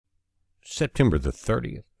September the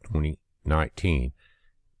 30th, 2019.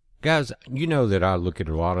 Guys, you know that I look at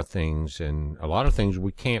a lot of things, and a lot of things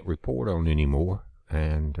we can't report on anymore,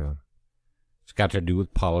 and it's got to do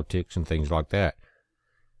with politics and things like that.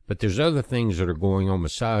 But there's other things that are going on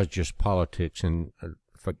besides just politics, and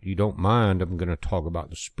if you don't mind, I'm going to talk about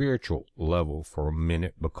the spiritual level for a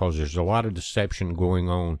minute, because there's a lot of deception going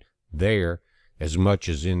on there as much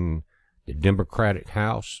as in the Democratic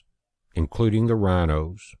House, including the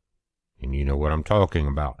rhinos, and you know what I'm talking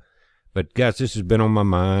about. But guys, this has been on my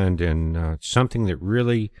mind, and something that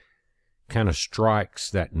really kind of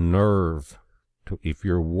strikes that nerve if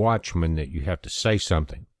you're a watchman, that you have to say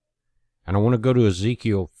something. And I want to go to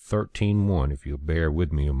Ezekiel 13:1, if you'll bear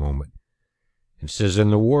with me a moment. It says,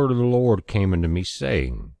 "And the word of the Lord came unto me,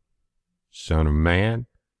 saying, Son of man,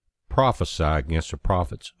 prophesy against the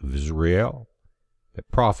prophets of Israel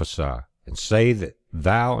that prophesy, and say that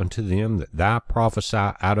thou unto them that thou prophesy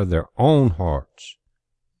out of their own hearts.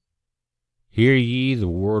 Hear ye the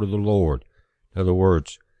word of the Lord." In other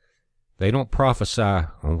words, they don't prophesy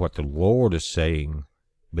on what the Lord is saying,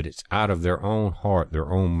 but it's out of their own heart,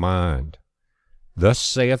 their own mind. "Thus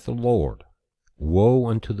saith the Lord, Woe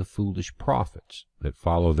unto the foolish prophets that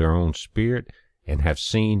follow their own spirit and have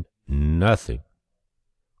seen nothing.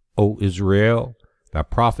 O Israel, thy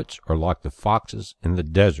prophets are like the foxes in the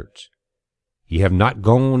deserts. Ye have not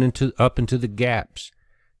gone up into the gaps,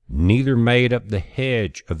 neither made up the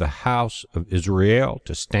hedge of the house of Israel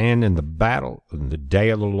to stand in the battle in the day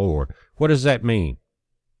of the Lord." What does that mean?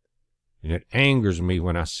 And it angers me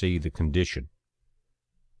when I see the condition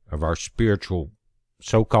of our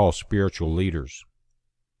so-called spiritual leaders.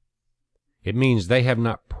 It means they have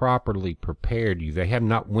not properly prepared you. They have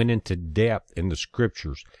not went into depth in the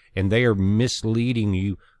scriptures, and they are misleading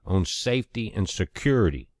you on safety and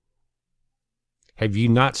security. Have ye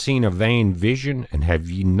not seen a vain vision, and have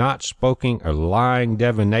ye not spoken a lying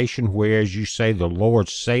divination, whereas you say, The Lord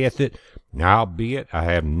saith it, howbeit I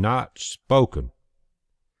have not spoken?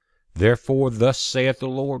 Therefore thus saith the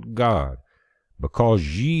Lord God,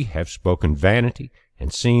 because ye have spoken vanity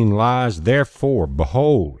and seen lies, therefore,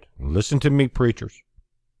 behold, listen to me, preachers,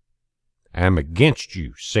 I am against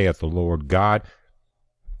you, saith the Lord God,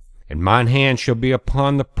 and mine hand shall be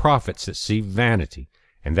upon the prophets that see vanity,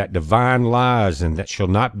 and that divine lies, and that shall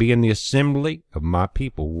not be in the assembly of my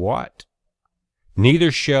people. What?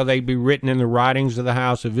 Neither shall they be written in the writings of the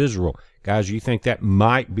house of Israel. Guys, you think that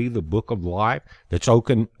might be the book of life that's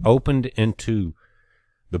opened into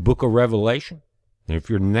the book of Revelation? And if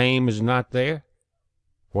your name is not there,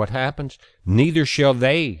 what happens? Neither shall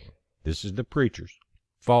they, this is the preachers,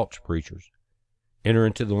 false preachers, enter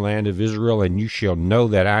into the land of Israel, and you shall know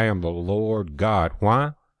that I am the Lord God.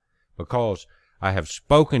 Why? Because I have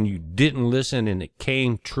spoken, you didn't listen, and it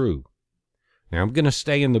came true. Now, I'm going to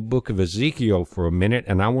stay in the book of Ezekiel for a minute,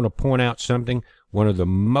 and I want to point out something, one of the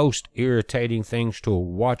most irritating things to a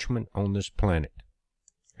watchman on this planet.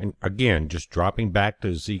 And again, just dropping back to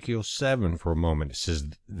Ezekiel 7 for a moment, it says,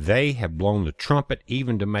 "They have blown the trumpet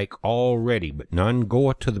even to make all ready, but none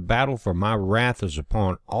goeth to the battle, for my wrath is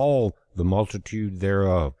upon all the multitude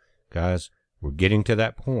thereof." Guys, we're getting to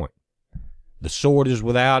that point. "The sword is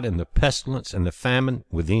without, and the pestilence and the famine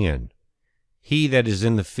within. He that is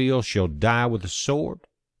in the field shall die with the sword,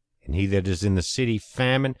 and he that is in the city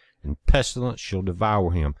famine and pestilence shall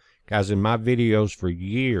devour him." Guys, in my videos for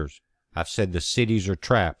years, I've said the cities are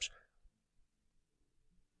traps.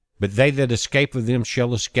 "But they that escape of them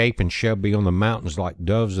shall escape, and shall be on the mountains like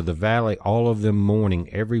doves of the valley, all of them mourning,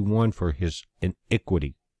 every one for his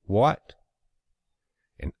iniquity." What?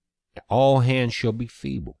 "And all hands shall be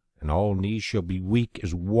feeble, and all knees shall be weak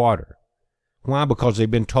as water." Why? Because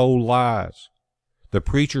they've been told lies. The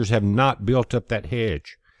preachers have not built up that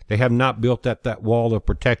hedge. They have not built up that wall of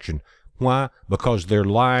protection. Why? Because they're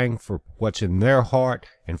lying for what's in their heart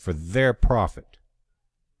and for their profit.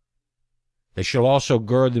 "They shall also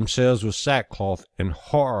gird themselves with sackcloth, and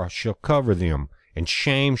horror shall cover them, and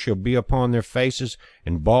shame shall be upon their faces,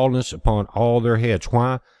 and baldness upon all their heads."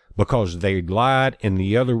 Why? Because they lied, and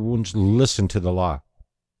the other ones listened to the lie.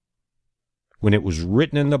 When it was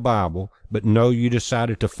written in the Bible, but no, you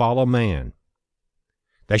decided to follow man.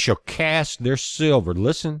 "They shall cast their silver."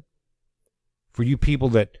 Listen, for you people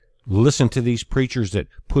that listen to these preachers that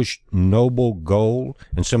push noble gold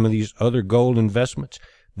and some of these other gold investments,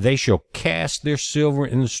 "They shall cast their silver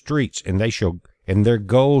in the streets, and their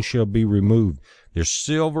gold shall be removed. Their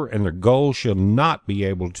silver and their gold shall not be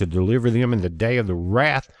able to deliver them in the day of the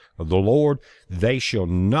wrath of the Lord. They shall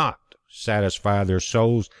not satisfy their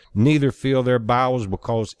souls, neither fill their bowels,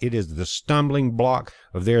 because it is the stumbling block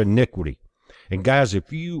of their iniquity." And guys,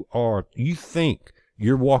 if you think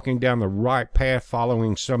you're walking down the right path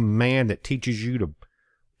following some man that teaches you to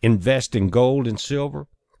invest in gold and silver,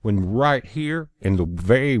 when right here in the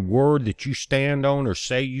very word that you stand on or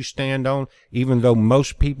say you stand on, even though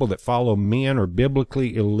most people that follow men are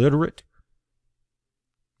biblically illiterate,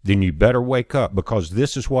 then you better wake up, because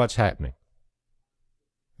this is what's happening.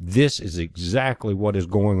 This is exactly what is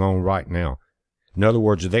going on right now. In other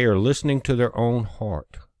words, they are listening to their own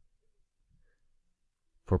heart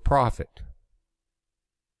for profit.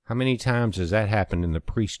 How many times has that happened in the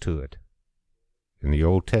priesthood, in the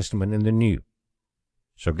Old Testament and the New?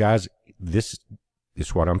 So guys, this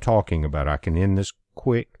is what I'm talking about. I can end this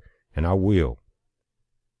quick, and I will.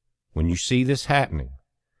 When you see this happening,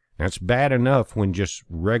 that's bad enough when just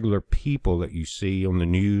regular people that you see on the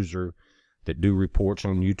news or that do reports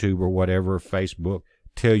on YouTube or whatever, Facebook,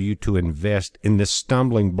 tell you to invest in the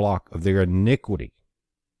stumbling block of their iniquity.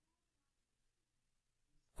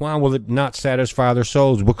 Why will it not satisfy their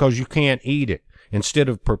souls? Because you can't eat it. Instead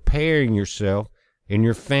of preparing yourself and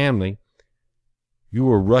your family, you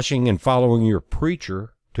are rushing and following your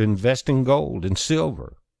preacher to invest in gold and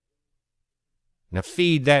silver. Now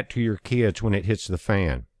feed that to your kids when it hits the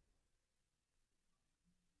fan.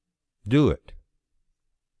 Do it.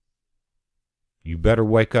 You better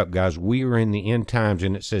wake up, guys. We are in the end times,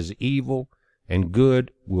 and it says evil and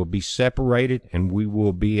good will be separated, and we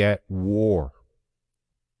will be at war.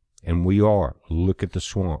 And we are. Look at the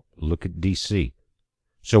swamp. Look at D.C.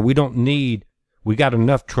 So we got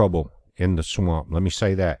enough trouble in the swamp. Let me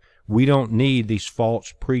say that. We don't need these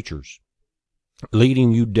false preachers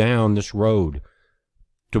leading you down this road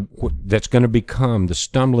that's going to become the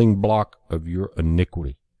stumbling block of your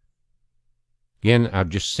iniquity. Again, I've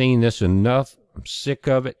just seen this enough. I'm sick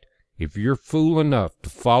of it. If you're fool enough to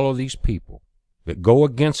follow these people that go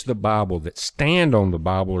against the Bible, that stand on the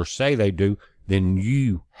Bible or say they do, then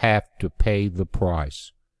you have to pay the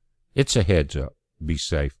price. It's a heads up. Be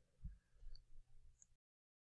safe.